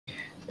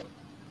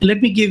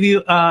let me give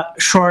you a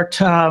short,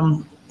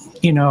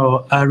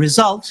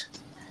 result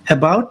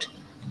about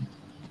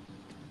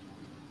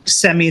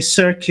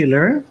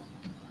semicircular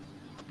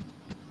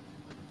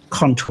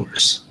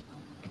contours.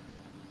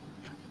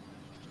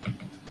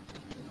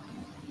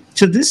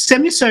 So these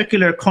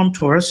semicircular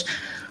contours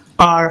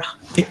are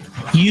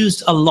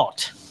used a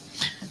lot.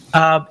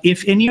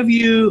 If any of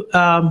you,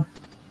 I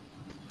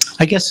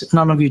guess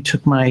none of you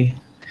took my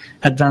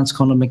advanced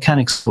quantum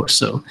mechanics course,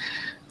 so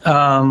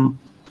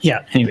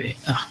yeah, anyway.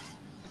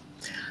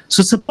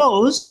 So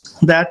suppose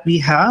that we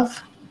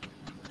have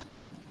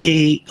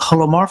a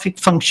holomorphic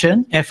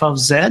function, f of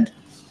z,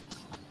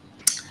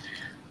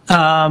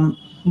 and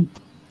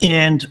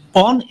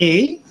on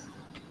a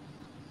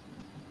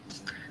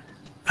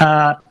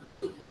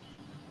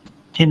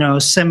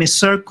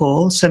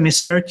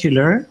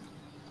semicircular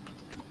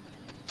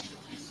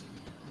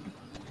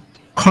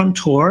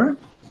contour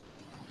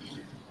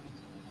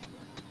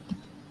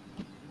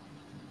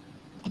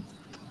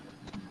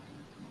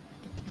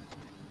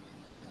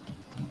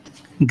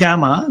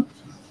gamma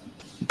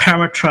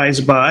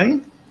parameterized by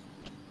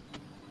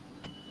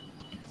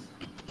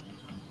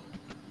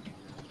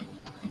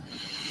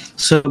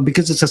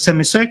because it's a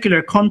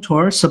semicircular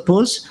contour,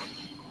 suppose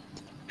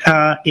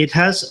it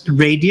has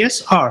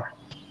radius r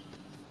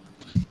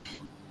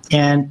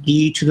and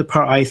e to the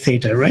power I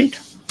theta, right?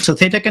 So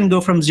theta can go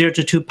from 0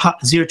 to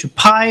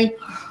pi,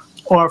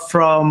 or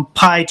from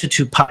pi to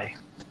 2 pi,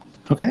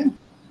 okay?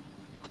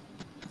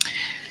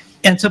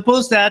 And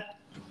suppose that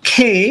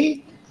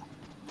k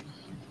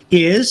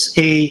is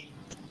a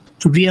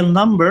real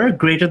number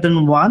greater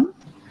than 1,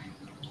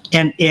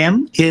 and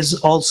m is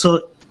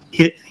also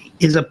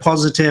a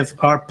positive,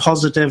 or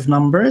positive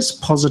numbers,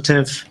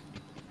 positive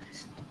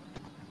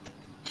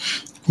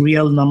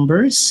real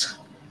numbers,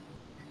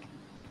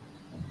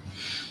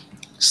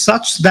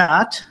 such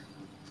that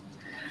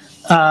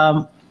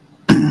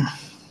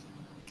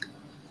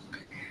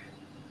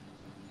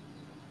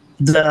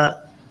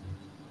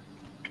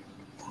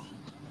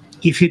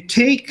if you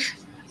take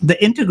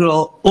the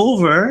integral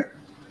over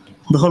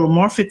the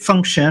holomorphic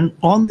function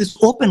on this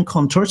open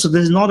contour, so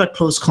this is not a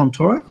closed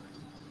contour,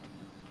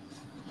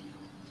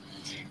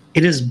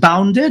 it is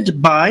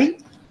bounded by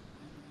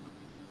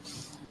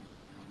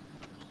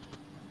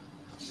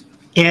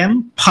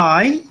m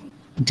pi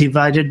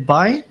divided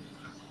by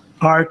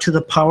r to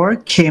the power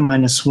k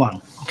minus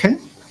 1, okay?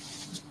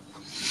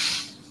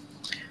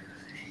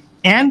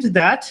 And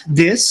that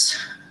this,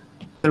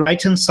 the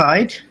right-hand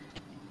side,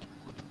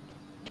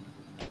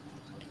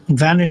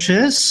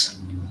 vanishes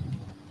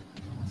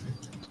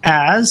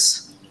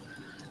as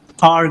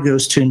r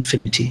goes to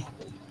infinity.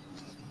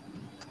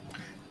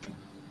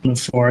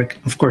 For,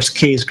 of course,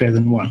 k is greater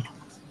than 1.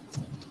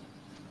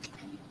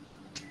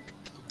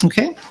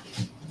 Okay?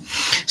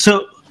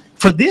 So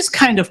for this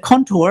kind of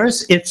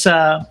contours, it's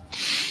what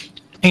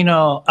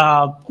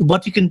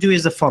you can do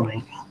is the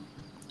following.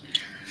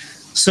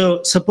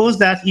 So suppose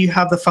that you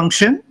have the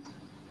function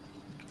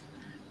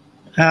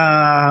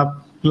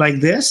like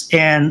this,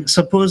 and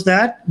suppose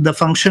that the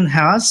function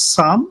has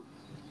some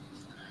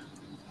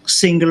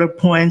singular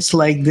points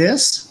like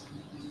this,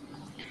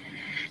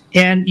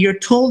 and you're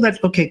told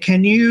that, okay,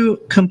 can you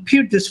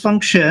compute this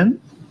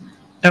function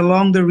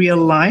along the real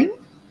line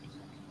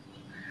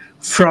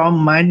from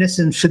minus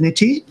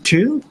infinity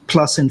to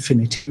plus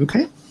infinity,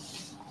 okay?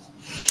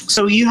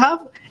 So you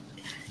have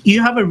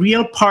a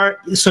real part.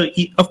 So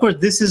of course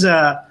this is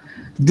a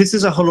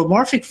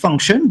holomorphic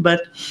function,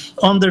 but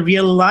on the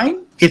real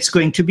line it's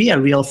going to be a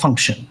real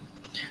function.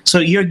 So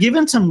you're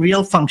given some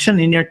real function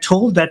and you're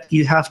told that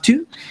you have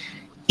to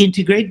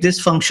integrate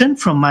this function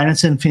from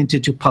minus infinity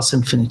to plus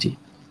infinity.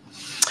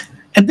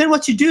 And then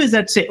what you do is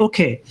that say,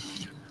 okay,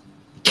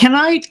 can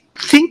I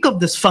think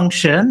of this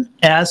function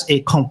as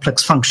a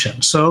complex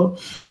function? So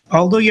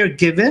although you're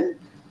given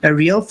a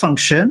real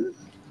function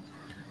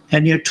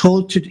and you're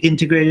told to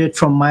integrate it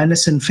from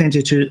minus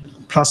infinity to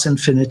plus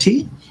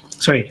infinity,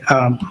 sorry,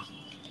 I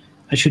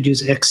should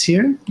use x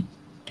here.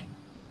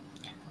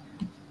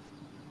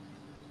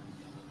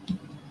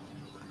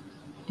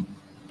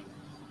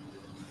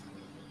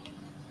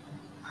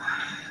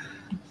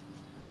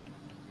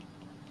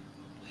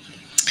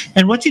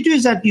 And what you do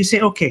is that you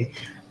say, okay,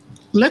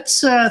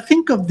 let's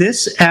think of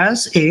this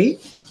as a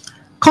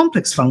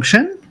complex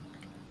function.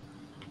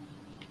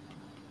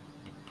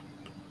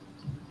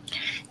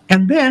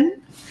 And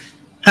then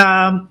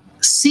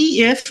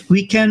see if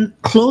we can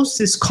close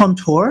this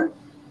contour,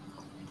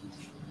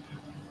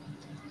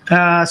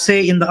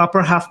 say in the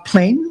upper half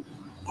plane,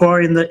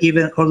 or in the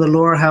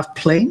lower half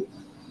plane,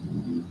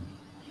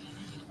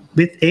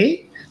 with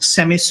a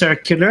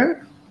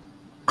semicircular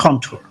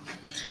contour.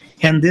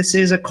 And this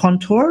is a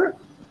contour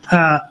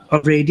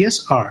of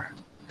radius r.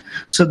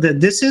 So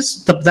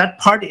that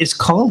part is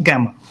called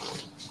gamma.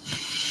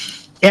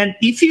 And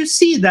if you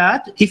see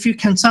that, if you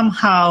can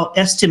somehow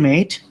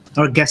estimate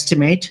or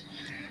guesstimate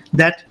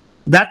that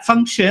that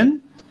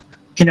function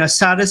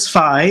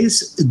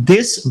satisfies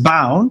this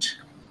bound,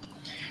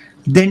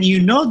 then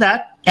you know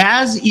that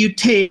as you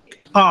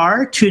take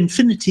r to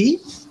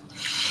infinity,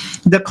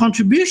 the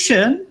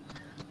contribution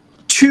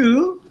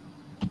to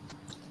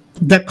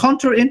the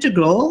contour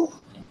integral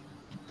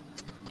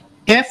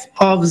f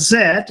of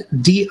z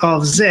d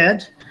of z,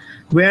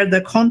 where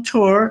the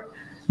contour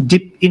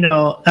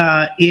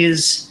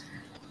is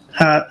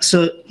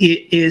so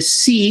it is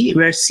c,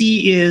 where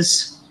c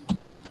is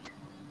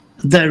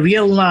the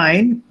real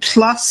line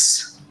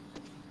plus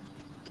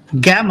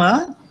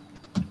gamma.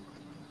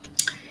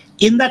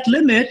 In that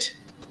limit,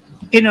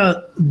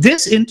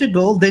 this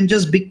integral then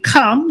just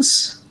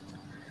becomes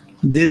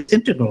this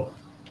integral.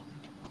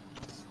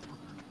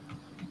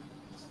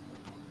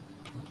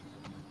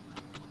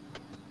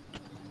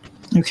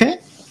 Okay?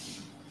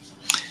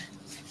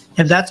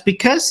 And that's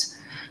because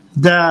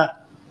the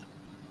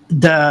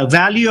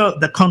value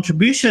of the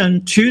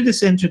contribution to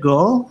this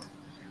integral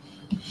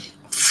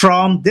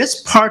from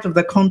this part of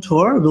the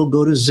contour will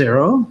go to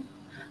 0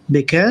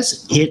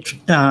 because it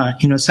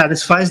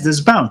satisfies this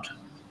bound.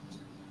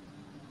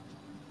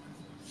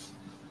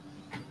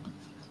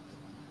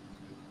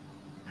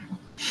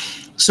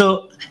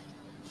 So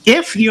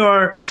if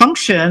your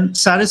function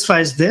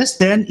satisfies this,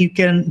 then you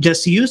can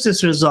just use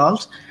this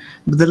result.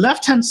 The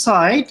left-hand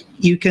side,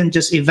 you can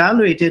just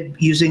evaluate it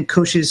using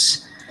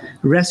Cauchy's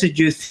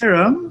residue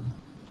theorem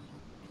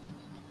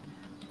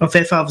of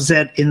f of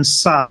z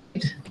inside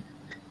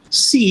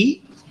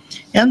C,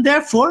 and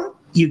therefore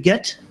you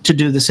get to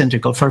do this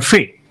integral for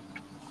free.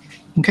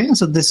 Okay,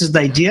 so this is the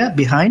idea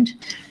behind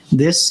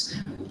this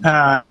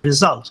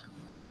result.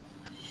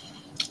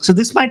 So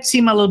this might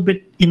seem a little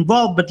bit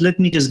involved, but let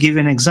me just give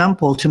you an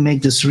example to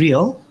make this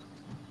real.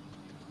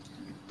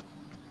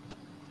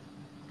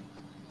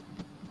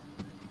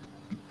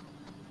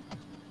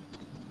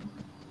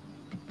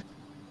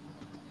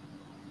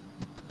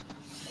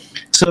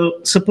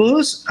 So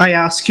suppose I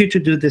ask you to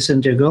do this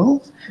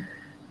integral.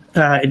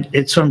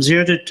 It's from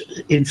 0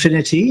 to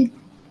infinity,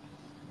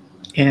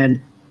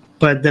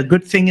 but the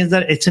good thing is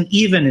that it's an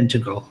even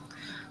integral.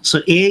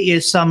 So a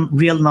is some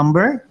real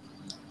number,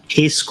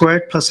 a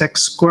squared plus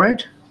x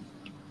squared,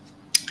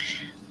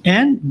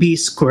 and b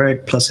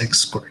squared plus x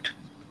squared.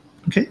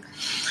 Okay,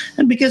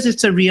 and because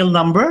it's a real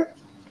number,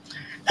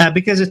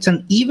 because it's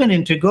an even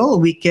integral,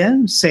 we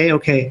can say,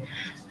 okay,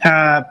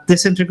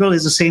 this integral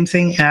is the same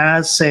thing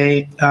as,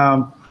 say,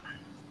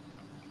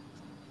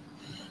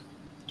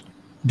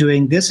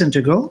 doing this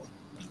integral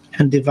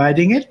and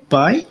dividing it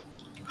by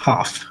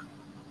half.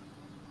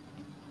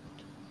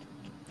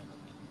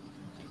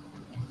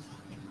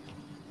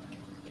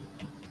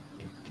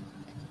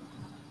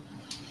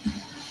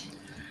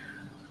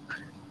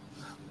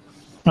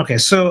 Okay,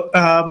 so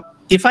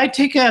if I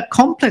take a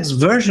complex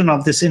version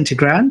of this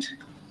integrand,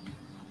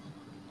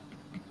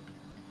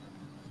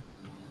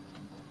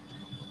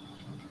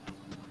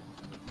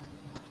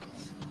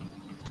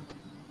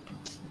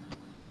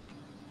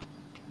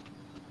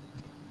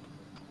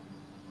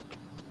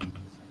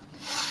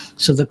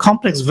 so the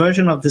complex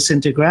version of this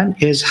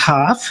integrand is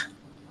half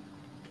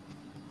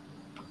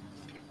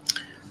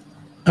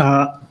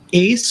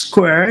a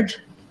squared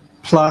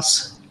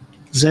plus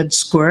z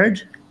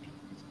squared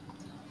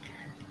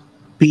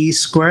b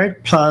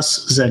squared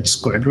plus z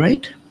squared,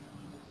 right?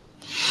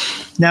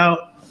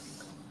 Now,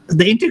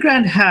 the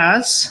integrand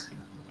has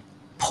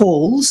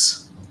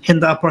poles in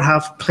the upper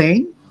half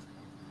plane.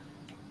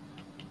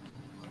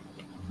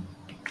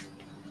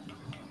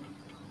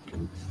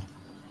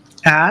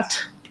 At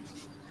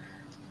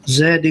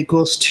z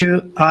equals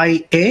to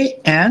IA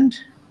and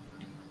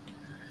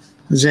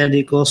z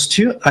equals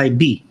to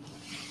IB.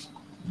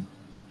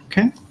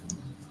 Okay?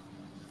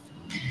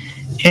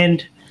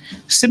 And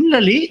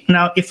similarly,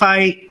 now if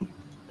I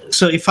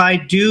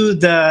do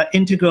the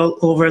integral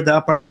over the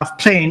upper half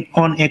plane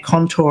on a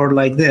contour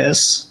like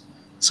this,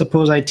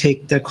 suppose I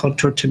take the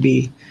contour to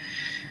be,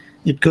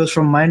 it goes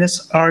from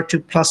minus r to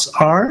plus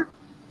r,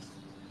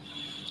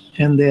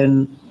 and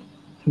then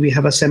we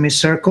have a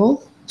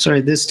semicircle.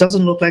 Sorry, this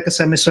doesn't look like a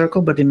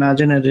semicircle, but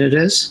imagine it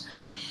is.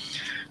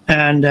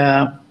 And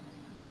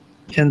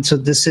so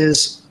this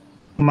is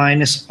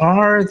minus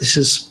r, this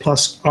is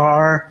plus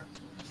r,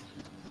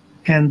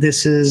 and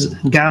this is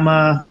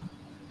gamma,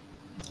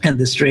 and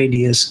this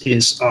radius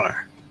is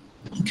r.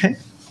 Okay?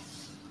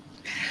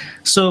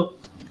 So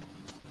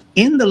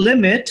in the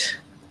limit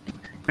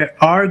where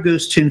r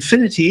goes to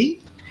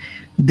infinity,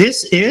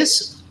 this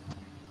is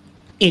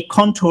a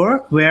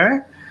contour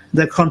where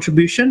the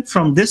contribution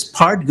from this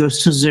part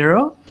goes to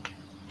 0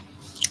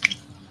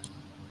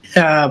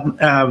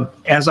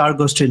 as r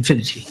goes to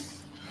infinity.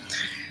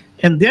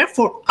 And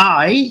therefore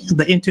I,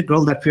 the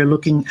integral that we're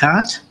looking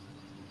at,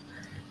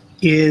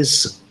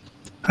 is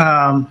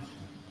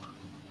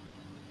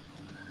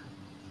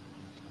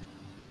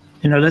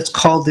let's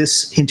call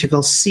this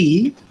integral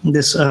c,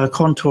 this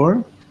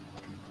contour.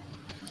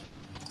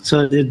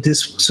 So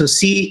so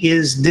c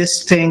is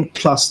this thing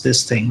plus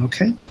this thing,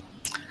 okay?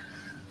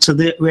 So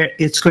where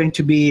it's going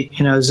to be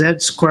z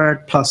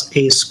squared plus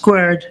a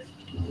squared,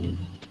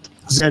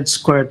 z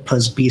squared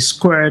plus b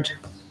squared.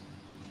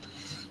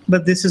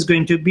 But this is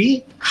going to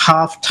be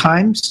half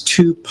times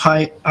 2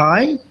 pi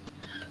I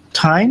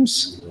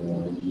times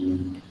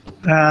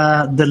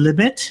the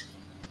limit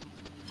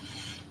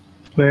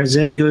where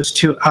z goes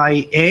to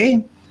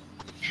IA,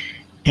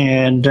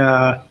 and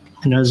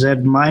z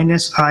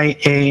minus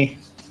IA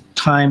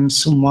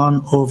times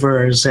 1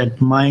 over z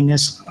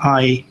minus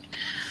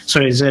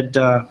z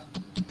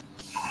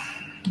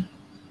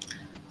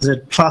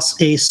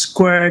plus a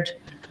squared.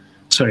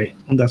 Sorry,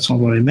 that's not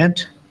what I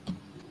meant.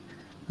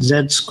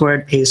 Z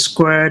squared a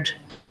squared,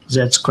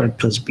 z squared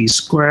plus b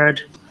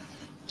squared,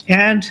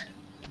 and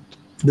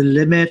the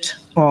limit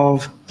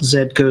of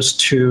z goes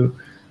to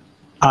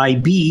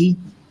IB,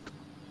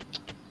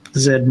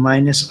 z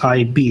minus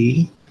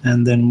IB,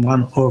 and then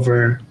 1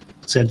 over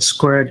z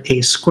squared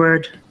a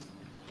squared,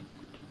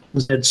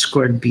 z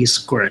squared b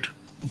squared.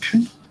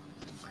 Okay.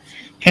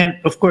 And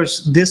of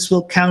course, this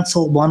will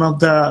cancel one of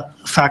the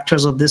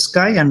factors of this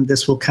guy, and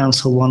this will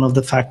cancel one of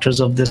the factors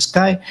of this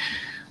guy.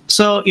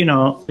 So,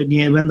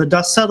 when the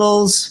dust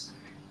settles,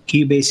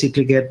 you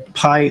basically get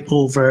pi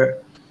over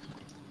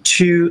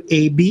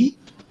 2ab,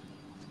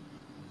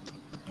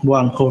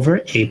 1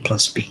 over a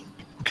plus b.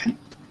 Okay.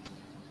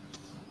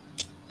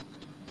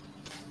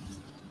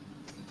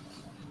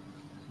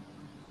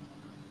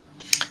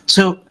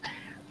 So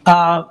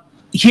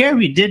here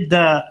we did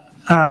the,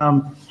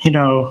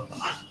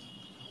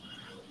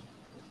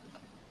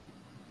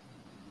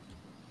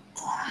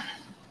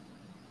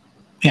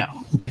 yeah.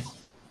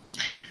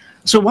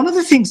 So one of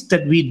the things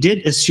that we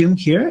did assume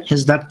here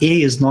is that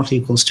A is not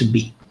equals to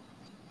B.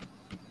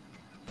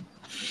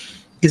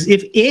 Because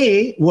if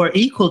A were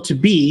equal to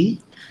B,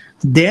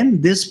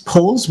 then this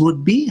poles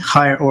would be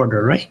higher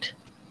order, right?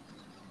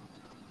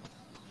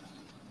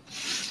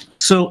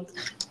 So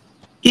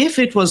if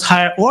it was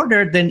higher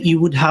order, then you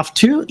would have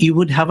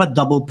a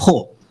double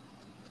pole.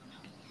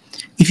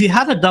 If you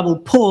had a double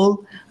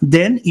pole,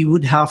 then you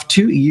would have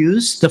to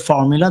use the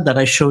formula that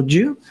I showed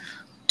you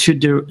to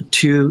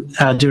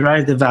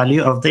derive the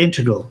value of the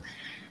integral.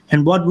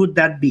 And what would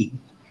that be?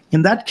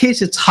 In that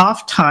case, it's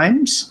half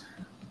times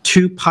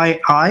 2 pi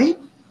I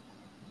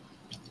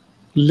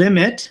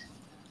limit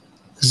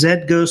z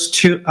goes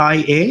to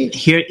IA.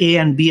 Here a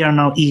and b are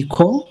now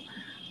equal.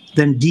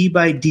 Then d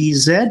by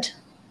dz,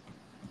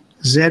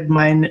 z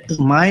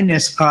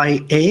minus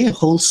IA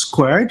whole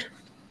squared.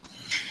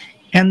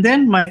 And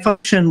then my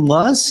function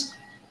was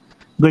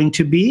going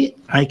to be,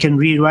 I can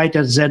rewrite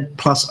as z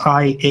plus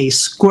IA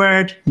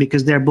squared,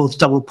 because they're both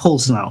double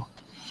poles now.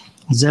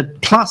 Z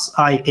plus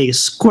IA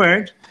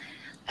squared,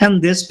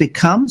 and this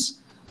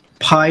becomes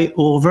pi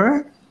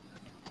over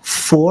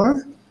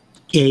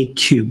 4a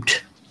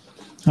cubed.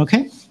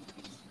 Okay?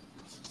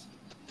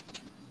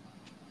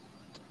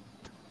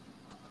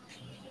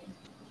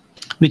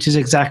 Which is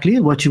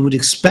exactly what you would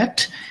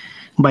expect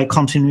by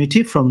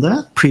continuity from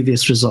the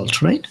previous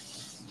result, right?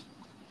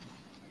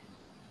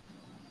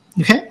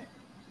 Okay?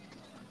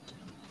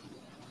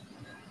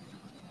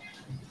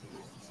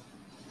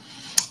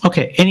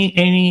 Okay,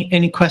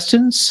 any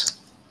questions?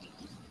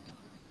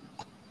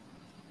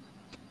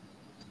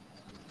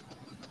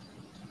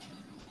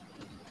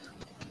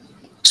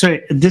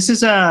 Sorry, this is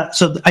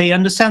so I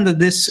understand that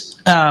this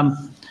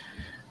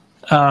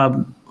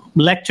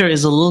lecture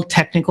is a little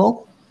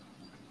technical,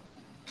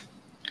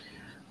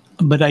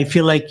 but I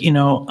feel like,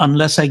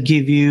 unless I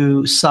give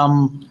you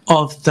some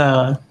of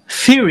the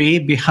theory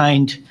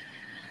behind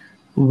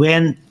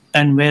when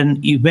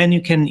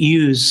you can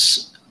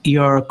use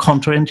your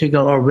contour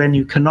integral or when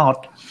you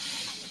cannot,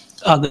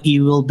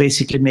 you will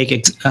basically make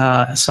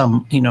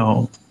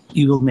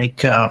you will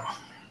make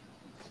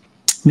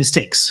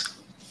mistakes.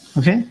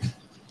 Okay.